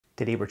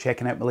Today we're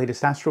checking out my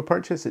latest Astro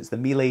purchase. It's the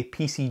Mele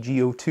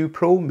PCG02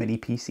 Pro Mini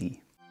PC.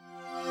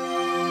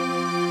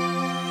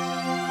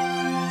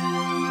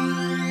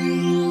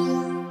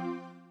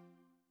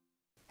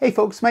 Hey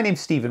folks, my name's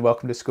Steve and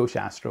welcome to Scotia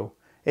Astro.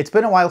 It's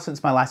been a while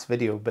since my last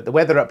video, but the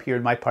weather up here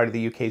in my part of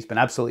the UK has been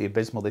absolutely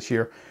abysmal this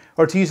year,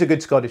 or to use a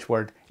good Scottish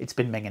word, it's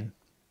been minging.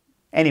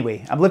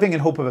 Anyway, I'm living in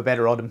hope of a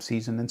better autumn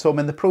season, and so I'm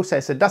in the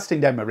process of dusting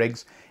down my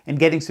rigs and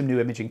getting some new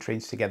imaging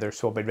trains together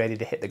so I'll be ready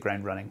to hit the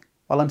ground running.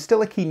 While I'm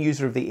still a keen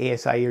user of the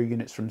ASIAIR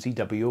units from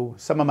ZWO,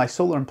 some of my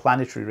solar and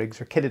planetary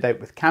rigs are kitted out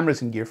with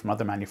cameras and gear from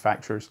other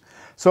manufacturers,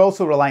 so I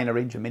also rely on a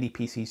range of mini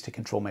PCs to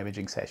control my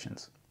imaging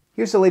sessions.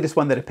 Here's the latest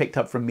one that I picked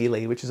up from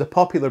Mele, which is a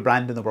popular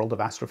brand in the world of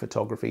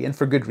astrophotography, and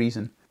for good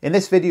reason. In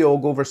this video I'll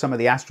go over some of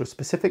the Astro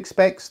specific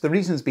specs, the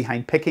reasons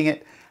behind picking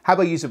it, how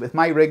I use it with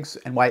my rigs,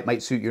 and why it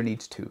might suit your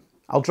needs too.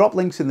 I'll drop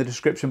links in the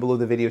description below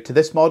the video to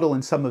this model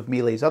and some of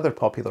Mele's other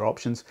popular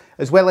options,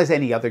 as well as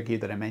any other gear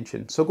that I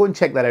mentioned, so go and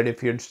check that out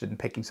if you're interested in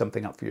picking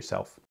something up for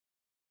yourself.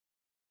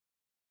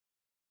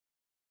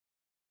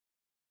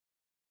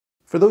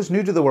 For those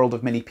new to the world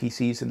of mini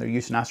PCs and their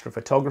use in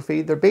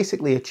astrophotography, they're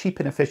basically a cheap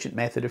and efficient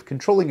method of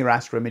controlling your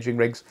astro imaging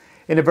rigs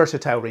in a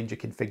versatile range of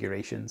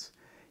configurations.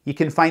 You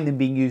can find them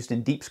being used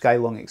in deep sky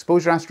long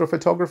exposure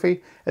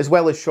astrophotography, as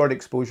well as short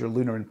exposure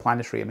lunar and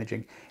planetary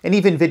imaging, and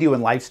even video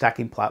and live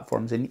stacking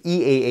platforms in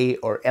EAA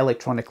or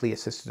electronically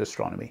assisted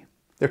astronomy.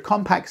 Their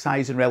compact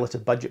size and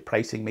relative budget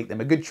pricing make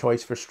them a good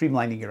choice for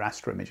streamlining your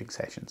astro imaging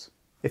sessions.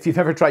 If you've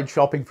ever tried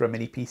shopping for a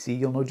mini PC,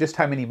 you'll know just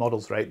how many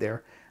models are out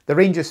there. The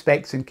range of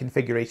specs and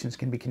configurations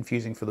can be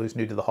confusing for those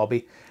new to the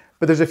hobby,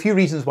 but there's a few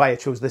reasons why I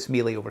chose this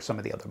Mele over some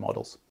of the other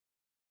models.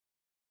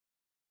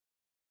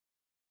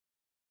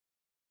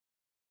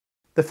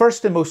 The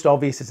first and most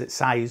obvious is its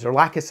size, or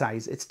lack of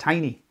size. It's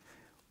tiny.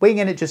 Weighing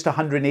in at just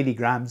 180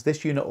 grams,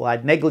 this unit will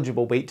add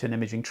negligible weight to an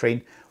imaging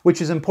train,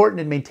 which is important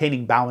in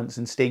maintaining balance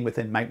and staying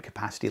within mount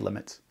capacity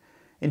limits.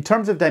 In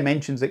terms of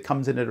dimensions, it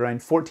comes in at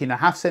around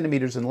 14.5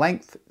 centimeters in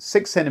length,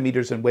 6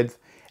 centimeters in width,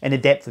 and a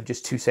depth of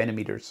just 2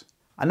 centimeters.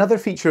 Another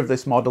feature of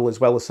this model,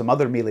 as well as some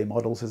other Mele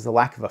models, is the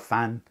lack of a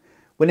fan.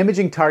 When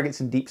imaging targets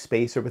in deep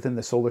space or within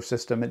the solar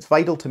system, it's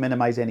vital to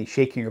minimize any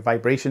shaking or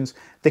vibrations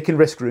that can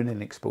risk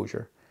ruining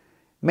exposure.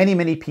 Many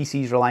mini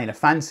PCs rely on a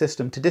fan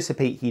system to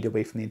dissipate heat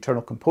away from the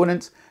internal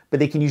components,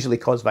 but they can usually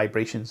cause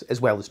vibrations as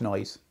well as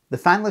noise. The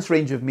fanless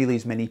range of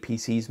Mele's mini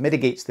PCs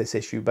mitigates this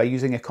issue by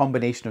using a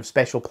combination of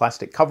special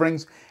plastic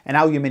coverings and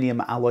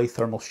aluminium alloy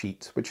thermal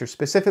sheets, which are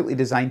specifically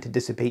designed to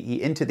dissipate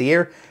heat into the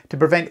air to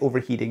prevent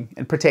overheating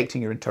and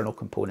protecting your internal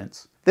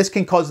components. This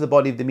can cause the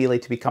body of the Mele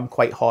to become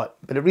quite hot,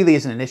 but it really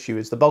isn't an issue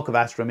as the bulk of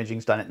astro imaging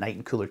is done at night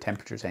in cooler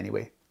temperatures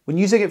anyway. When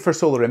using it for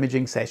solar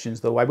imaging sessions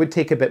though, I would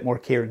take a bit more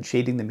care in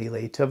shading the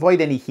Mele to avoid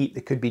any heat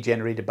that could be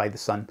generated by the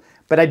sun,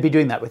 but I'd be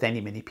doing that with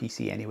any mini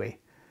PC anyway.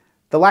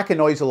 The lack of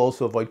noise will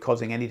also avoid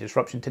causing any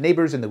disruption to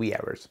neighbours in the wee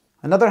hours.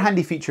 Another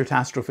handy feature to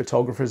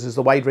astrophotographers is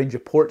the wide range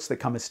of ports that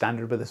come as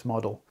standard with this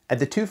model. At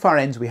the two far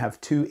ends we have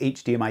two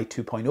HDMI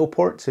 2.0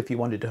 ports if you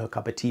wanted to hook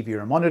up a TV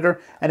or a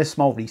monitor, and a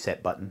small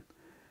reset button.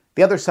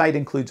 The other side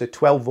includes a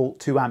 12 volt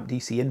 2 amp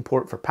DC in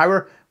port for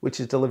power,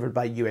 which is delivered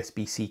by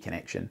USB-C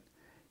connection.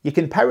 You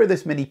can power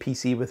this mini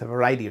PC with a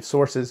variety of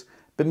sources,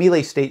 but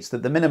Mele states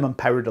that the minimum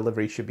power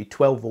delivery should be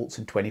 12 volts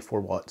and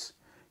 24 watts.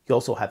 You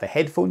also have a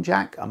headphone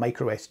jack, a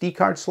micro SD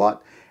card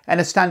slot, and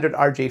a standard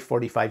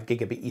RJ45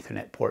 gigabit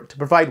Ethernet port to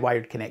provide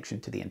wired connection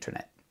to the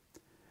internet.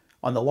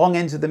 On the long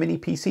ends of the mini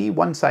PC,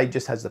 one side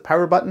just has the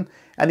power button,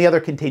 and the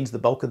other contains the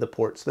bulk of the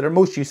ports that are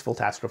most useful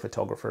to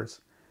astrophotographers.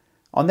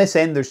 On this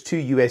end there's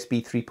two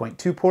USB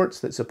 3.2 ports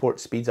that support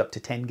speeds up to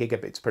 10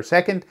 gigabits per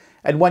second,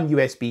 and one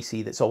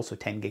USB-C that's also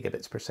 10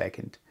 gigabits per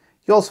second.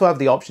 You also have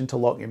the option to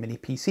lock your mini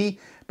PC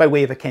by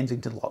way of a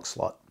Kensington lock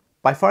slot.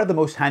 By far the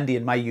most handy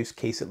in my use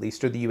case at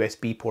least are the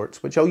USB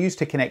ports, which I'll use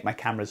to connect my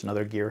cameras and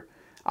other gear.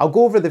 I'll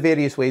go over the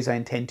various ways I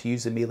intend to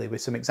use the Mele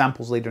with some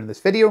examples later in this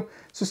video,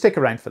 so stick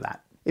around for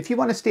that. If you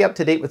want to stay up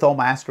to date with all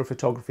my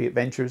astrophotography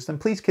adventures, then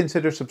please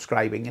consider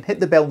subscribing and hit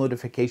the bell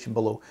notification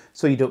below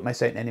so you don't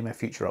miss out on any of my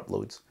future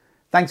uploads.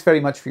 Thanks very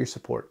much for your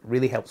support, it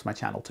really helps my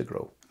channel to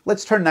grow.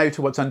 Let's turn now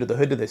to what's under the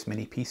hood of this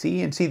mini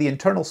PC and see the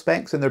internal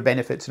specs and their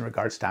benefits in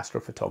regards to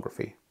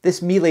astrophotography.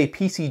 This Mele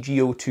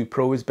PCG02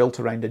 Pro is built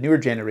around a newer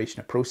generation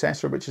of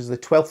processor, which is the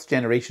 12th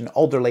generation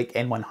Alder Lake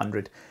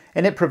N100,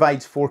 and it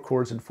provides 4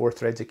 cores and 4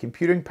 threads of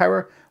computing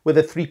power with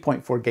a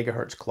 3.4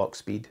 GHz clock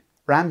speed.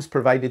 RAM's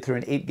provided through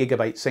an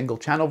 8GB single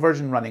channel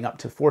version running up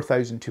to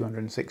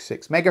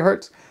 4266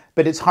 MHz,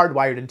 but it's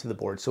hardwired into the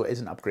board so it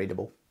isn't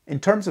upgradable. In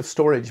terms of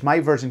storage, my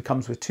version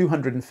comes with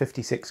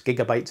 256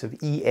 gigabytes of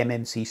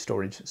eMMC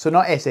storage, so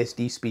not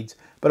SSD speeds,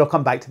 but I'll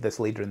come back to this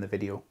later in the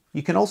video.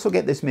 You can also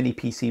get this mini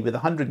PC with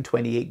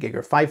 128GB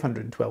or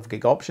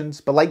 512GB options,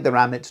 but like the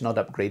RAM it's not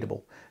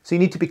upgradable, so you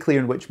need to be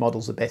clear on which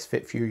model's the best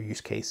fit for your use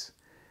case.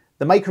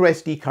 The micro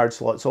SD card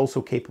slot is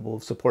also capable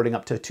of supporting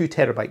up to a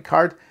 2TB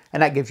card,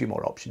 and that gives you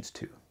more options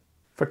too.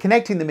 For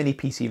connecting the mini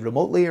PC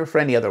remotely or for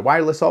any other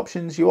wireless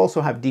options, you also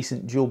have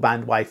decent dual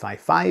band Wi-Fi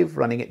 5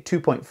 running at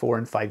 2.4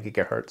 and 5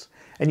 GHz,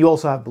 and you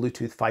also have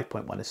Bluetooth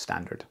 5.1 as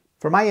standard.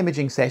 For my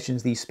imaging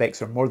sessions, these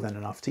specs are more than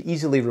enough to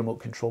easily remote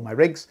control my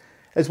rigs,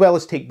 as well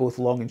as take both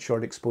long and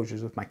short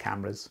exposures with my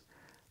cameras.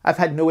 I've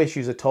had no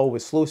issues at all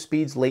with slow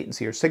speeds,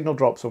 latency or signal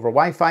drops over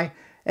Wi-Fi,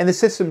 and the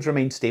systems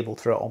remain stable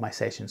throughout all my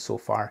sessions so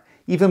far,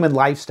 even when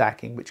live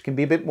stacking, which can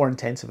be a bit more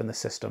intensive in the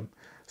system.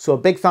 So a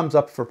big thumbs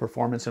up for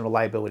performance and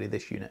reliability of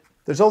this unit.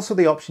 There's also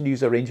the option to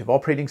use a range of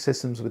operating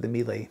systems with the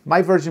Mele.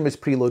 My version was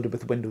preloaded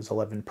with Windows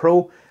 11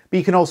 Pro, but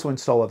you can also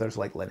install others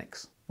like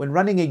Linux. When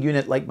running a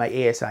unit like my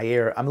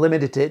ASIAIR, I'm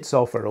limited to its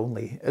software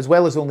only, as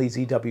well as only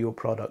ZWO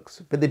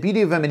products. But the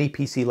beauty of a mini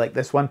PC like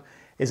this one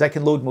is I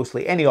can load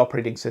mostly any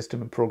operating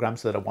system and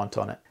programs that I want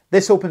on it.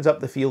 This opens up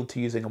the field to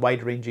using a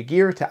wide range of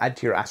gear to add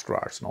to your Astro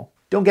arsenal.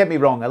 Don't get me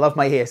wrong, I love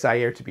my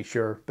ASIAIR to be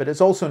sure, but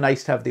it's also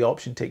nice to have the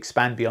option to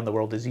expand beyond the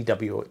world of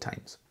ZWO at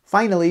times.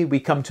 Finally, we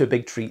come to a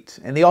big treat,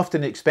 in the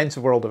often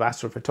expensive world of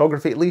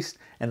astrophotography at least,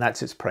 and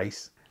that's its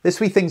price. This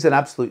wee thing's an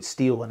absolute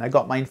steal, and I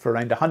got mine for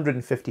around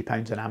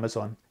 £150 on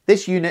Amazon.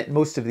 This unit and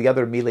most of the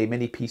other Mele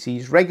mini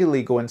PCs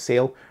regularly go on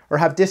sale or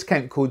have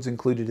discount codes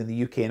included in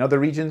the UK and other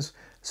regions,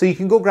 so you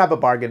can go grab a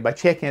bargain by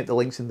checking out the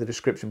links in the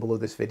description below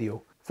this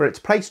video. For its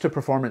price to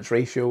performance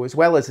ratio, as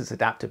well as its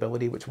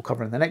adaptability, which we'll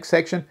cover in the next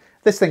section,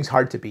 this thing's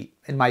hard to beat,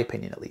 in my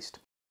opinion at least.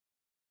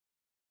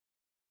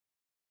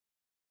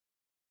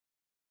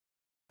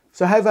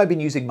 So how have I been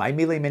using my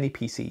Mele mini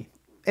PC?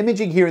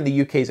 Imaging here in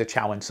the UK is a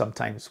challenge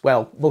sometimes,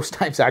 well, most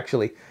times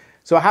actually.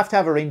 So I have to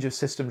have a range of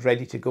systems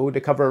ready to go to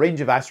cover a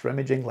range of astro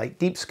imaging like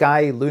deep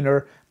sky,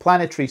 lunar,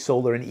 planetary,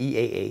 solar and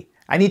EAA.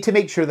 I need to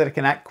make sure that I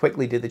can act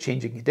quickly to the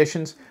changing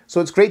conditions, so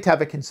it's great to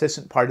have a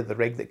consistent part of the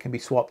rig that can be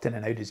swapped in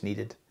and out as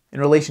needed. In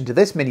relation to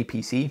this mini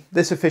PC,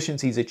 this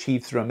efficiency is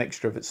achieved through a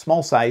mixture of its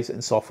small size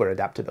and software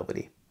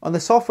adaptability. On the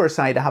software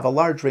side, I have a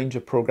large range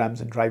of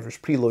programs and drivers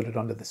preloaded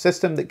onto the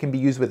system that can be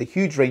used with a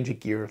huge range of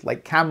gear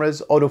like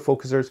cameras,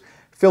 autofocusers,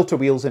 filter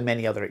wheels and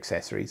many other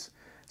accessories.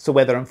 So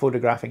whether I'm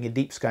photographing a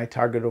deep sky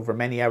target over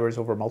many hours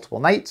over multiple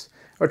nights,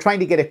 or trying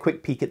to get a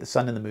quick peek at the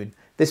sun and the moon,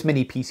 this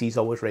mini PC is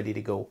always ready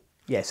to go.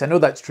 Yes, I know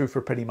that's true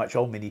for pretty much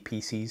all mini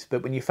PCs,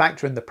 but when you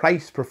factor in the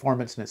price,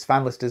 performance and its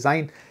fanless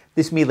design,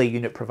 this Mele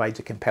unit provides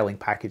a compelling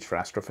package for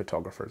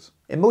astrophotographers.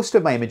 In most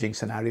of my imaging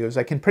scenarios,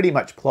 I can pretty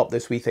much plop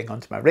this wee thing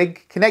onto my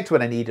rig, connect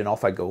what I need and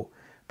off I go.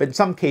 But in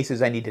some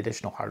cases I need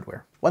additional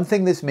hardware. One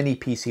thing this mini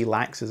PC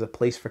lacks is a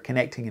place for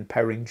connecting and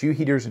powering dew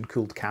heaters and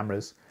cooled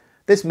cameras.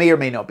 This may or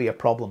may not be a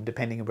problem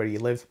depending on where you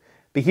live,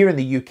 but here in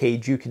the UK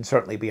dew can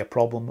certainly be a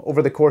problem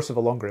over the course of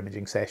a longer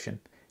imaging session.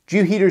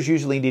 Dew heaters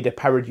usually need a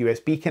powered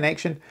USB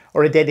connection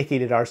or a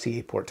dedicated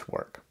RCA port to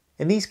work.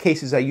 In these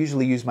cases I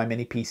usually use my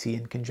mini PC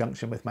in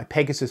conjunction with my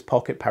Pegasus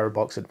Pocket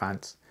Powerbox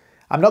Advance.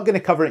 I'm not going to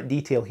cover it in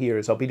detail here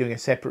as I'll be doing a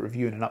separate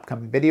review in an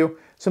upcoming video,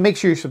 so make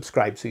sure you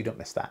subscribe so you don't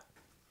miss that.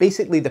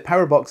 Basically, the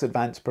Powerbox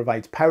Advance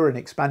provides power and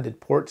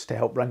expanded ports to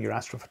help run your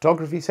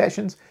astrophotography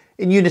sessions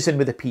in unison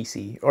with a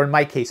PC, or in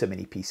my case a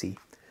mini PC.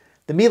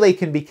 The Mele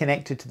can be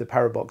connected to the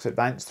Powerbox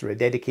Advance through a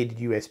dedicated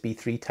USB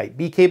 3 Type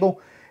B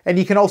cable, and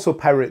you can also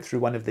power it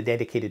through one of the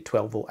dedicated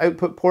 12-volt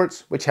output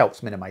ports, which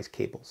helps minimize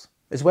cables.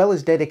 As well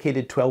as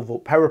dedicated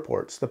 12-volt power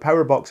ports, the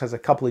Powerbox has a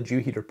couple of dew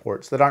heater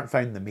ports that aren't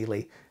found in the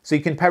Mele, so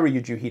you can power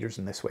your dew heaters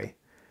in this way.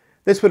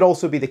 This would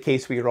also be the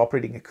case where you're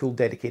operating a cool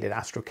dedicated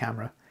Astro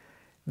camera.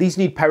 These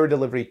need power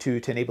delivery too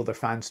to enable their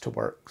fans to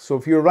work, so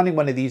if you're running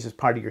one of these as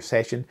part of your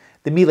session,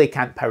 the Mele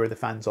can't power the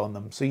fans on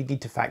them, so you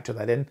need to factor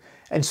that in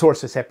and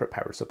source a separate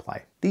power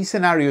supply. These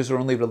scenarios are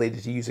only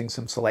related to using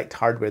some select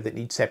hardware that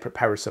needs separate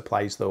power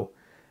supplies though.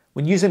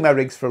 When using my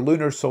rigs for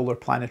lunar, solar,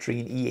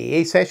 planetary and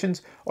EAA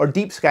sessions, or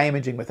deep sky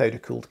imaging without a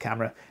cooled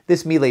camera,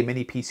 this Mele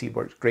mini PC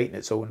works great on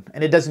its own,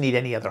 and it doesn't need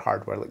any other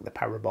hardware like the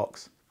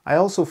Powerbox. I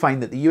also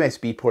find that the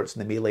USB ports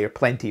in the Mele are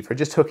plenty for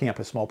just hooking up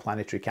a small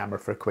planetary camera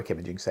for a quick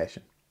imaging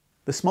session.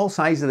 The small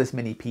size of this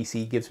mini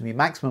PC gives me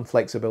maximum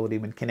flexibility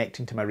when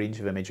connecting to my range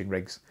of imaging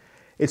rigs.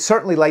 It's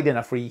certainly light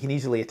enough where you can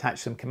easily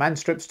attach some command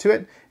strips to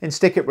it and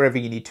stick it wherever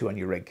you need to on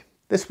your rig.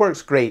 This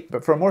works great,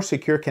 but for a more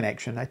secure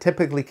connection, I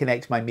typically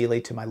connect my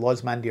Mele to my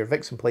Losmandy or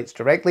Vixen plates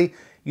directly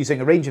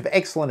using a range of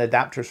excellent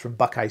adapters from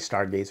Buckeye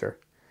Stargazer.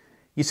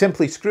 You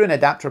simply screw an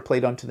adapter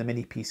plate onto the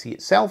mini PC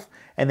itself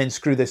and then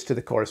screw this to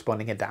the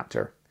corresponding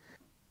adapter.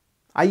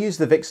 I use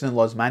the Vixen and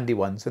Losmandy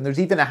ones, and there's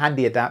even a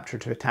handy adapter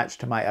to attach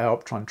to my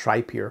Ioptron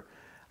Tri-Pier.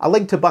 I'll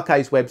link to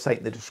Buckeye's website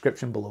in the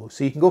description below,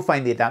 so you can go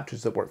find the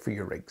adapters that work for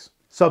your rigs.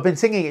 So I've been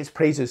singing its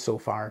praises so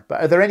far,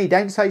 but are there any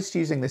downsides to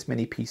using this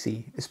mini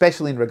PC,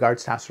 especially in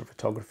regards to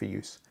astrophotography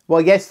use?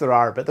 Well, yes there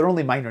are, but they're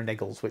only minor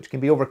niggles which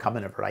can be overcome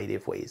in a variety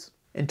of ways.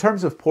 In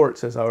terms of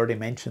ports, as I already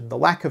mentioned, the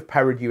lack of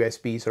powered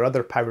USBs or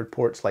other powered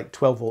ports like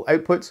 12-volt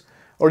outputs,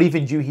 or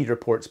even dew heater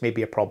ports may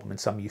be a problem in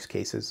some use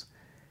cases.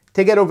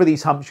 To get over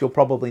these humps, you'll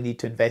probably need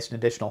to invest in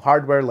additional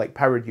hardware like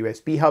powered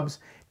USB hubs,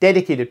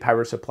 dedicated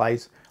power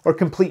supplies, or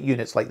complete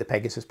units like the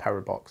Pegasus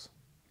Powerbox.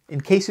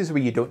 In cases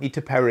where you don't need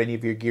to power any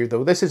of your gear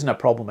though, this isn't a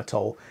problem at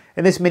all,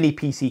 and this mini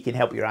PC can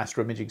help your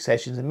astro imaging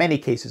sessions in many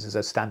cases as a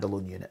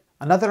standalone unit.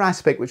 Another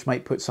aspect which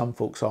might put some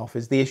folks off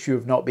is the issue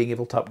of not being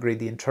able to upgrade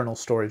the internal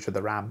storage or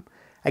the RAM.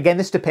 Again,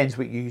 this depends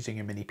what you're using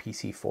your mini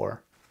PC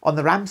for. On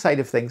the RAM side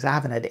of things, I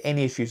haven't had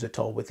any issues at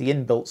all with the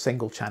inbuilt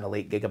single channel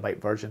 8GB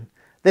version.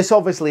 This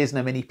obviously isn't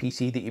a mini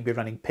PC that you'd be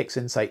running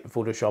PixInsight and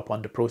Photoshop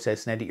on to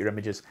process and edit your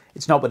images.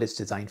 It's not what it's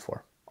designed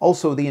for.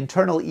 Also, the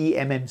internal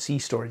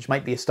eMMC storage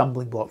might be a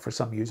stumbling block for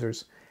some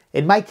users.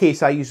 In my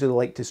case, I usually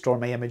like to store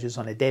my images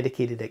on a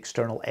dedicated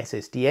external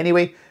SSD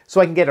anyway, so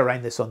I can get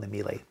around this on the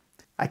Mele.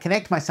 I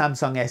connect my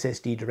Samsung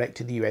SSD direct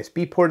to the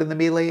USB port in the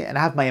Mele and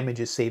I have my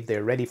images saved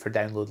there ready for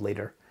download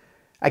later.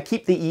 I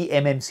keep the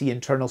eMMC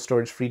internal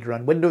storage free to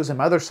run Windows and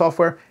my other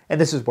software, and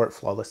this has worked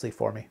flawlessly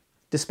for me.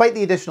 Despite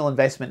the additional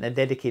investment in a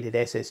dedicated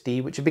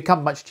SSD, which have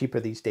become much cheaper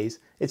these days,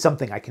 it's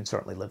something I can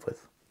certainly live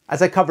with.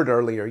 As I covered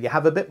earlier, you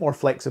have a bit more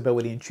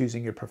flexibility in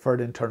choosing your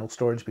preferred internal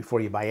storage before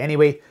you buy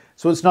anyway,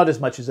 so it's not as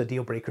much as a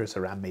deal breaker as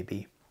a RAM may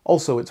be.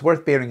 Also, it's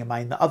worth bearing in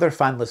mind that other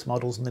fanless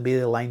models in the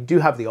Mele line do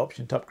have the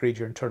option to upgrade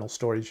your internal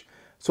storage,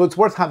 so it's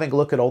worth having a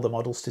look at all the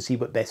models to see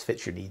what best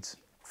fits your needs.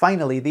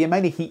 Finally, the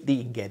amount of heat that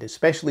you can get,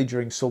 especially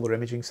during solar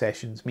imaging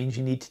sessions, means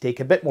you need to take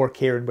a bit more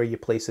care in where you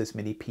place this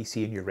mini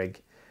PC in your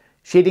rig.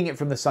 Shading it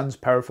from the sun's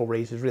powerful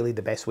rays is really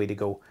the best way to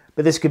go,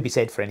 but this could be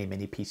said for any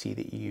mini PC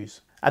that you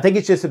use. I think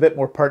it's just a bit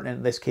more pertinent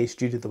in this case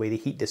due to the way the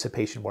heat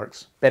dissipation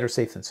works. Better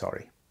safe than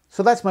sorry.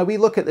 So that's my wee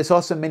look at this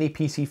awesome mini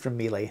PC from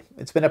Mele.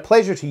 It's been a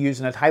pleasure to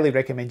use and I'd highly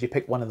recommend you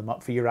pick one of them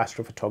up for your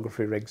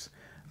astrophotography rigs.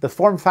 The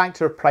form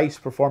factor, price,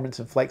 performance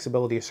and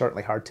flexibility are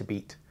certainly hard to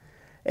beat.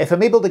 If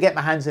I'm able to get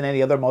my hands on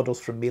any other models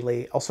from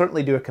Mele, I'll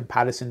certainly do a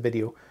comparison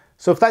video,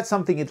 so if that's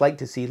something you'd like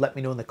to see, let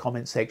me know in the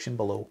comments section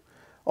below.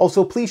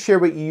 Also, please share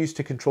what you use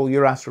to control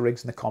your Astro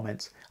rigs in the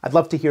comments. I'd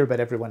love to hear about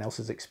everyone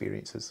else's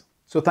experiences.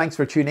 So thanks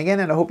for tuning in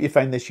and I hope you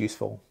found this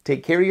useful.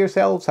 Take care of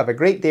yourselves, have a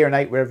great day or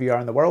night wherever you are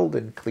in the world,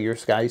 and clear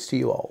skies to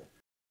you all.